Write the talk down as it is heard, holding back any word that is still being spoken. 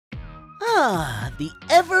Ah, the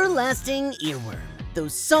everlasting earworm.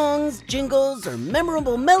 Those songs, jingles, or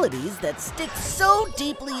memorable melodies that stick so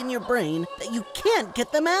deeply in your brain that you can't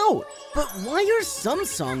get them out. But why are some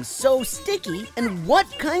songs so sticky, and what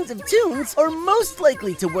kinds of tunes are most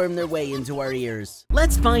likely to worm their way into our ears?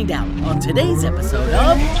 Let's find out on today's episode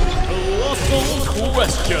of Colossal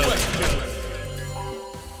Questions.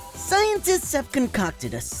 Scientists have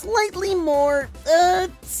concocted a slightly more,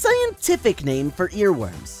 scientific name for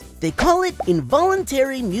earworms. They call it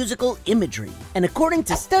involuntary musical imagery, and according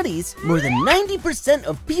to studies, more than 90%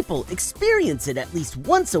 of people experience it at least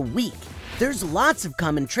once a week. There's lots of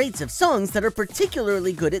common traits of songs that are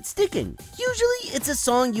particularly good at sticking. Usually, it's a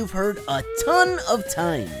song you've heard a ton of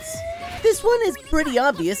times. This one is pretty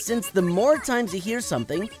obvious since the more times you hear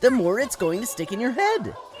something, the more it's going to stick in your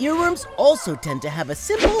head. Earworms also tend to have a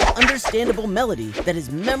simple, understandable melody that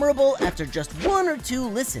is memorable after just one or two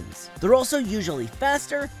listens. They're also usually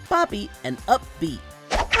faster, poppy, and upbeat.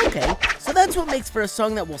 Okay, so that's what makes for a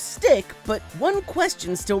song that will stick, but one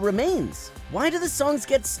question still remains. Why do the songs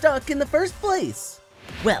get stuck in the first place?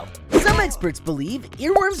 Well, some experts believe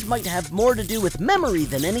earworms might have more to do with memory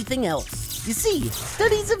than anything else. You see,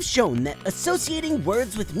 studies have shown that associating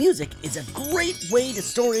words with music is a great way to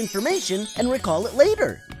store information and recall it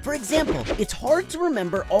later. For example, it's hard to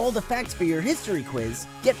remember all the facts for your history quiz,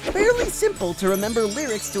 yet fairly simple to remember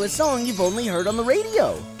lyrics to a song you've only heard on the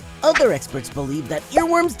radio. Other experts believe that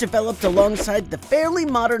earworms developed alongside the fairly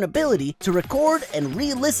modern ability to record and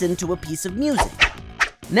re-listen to a piece of music.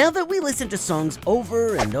 Now that we listen to songs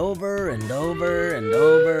over and over and over and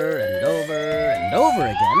over and over and over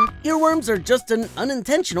again, earworms are just an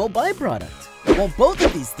unintentional byproduct. While both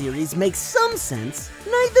of these theories make some sense,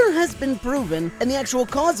 neither has been proven, and the actual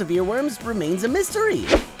cause of earworms remains a mystery.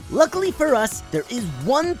 Luckily for us, there is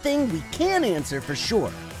one thing we can answer for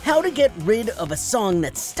sure: how to get rid of a song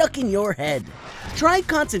that's stuck in your head. Try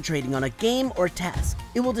concentrating on a game or task.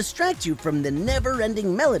 It will distract you from the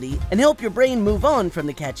never-ending melody and help your brain move on from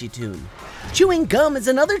the catchy tune. Chewing gum is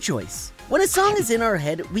another choice. When a song is in our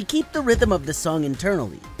head, we keep the rhythm of the song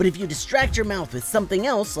internally. But if you distract your mouth with something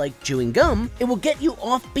else, like chewing gum, it will get you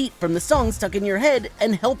off beat from the song stuck in your head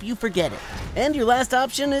and help you forget it. And your last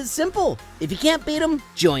option is simple. If you can't beat them,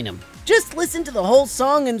 join them. Just listen to the whole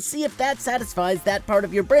song and see if that satisfies that part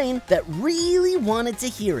of your brain that really wanted to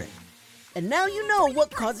hear it. And now you know what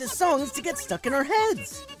causes songs to get stuck in our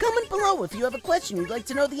heads. Comment below if you have a question you'd like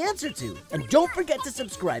to know the answer to. And don't forget to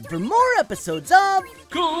subscribe for more episodes of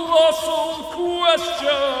Colossal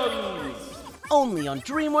Questions. Only on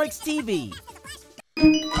DreamWorks TV.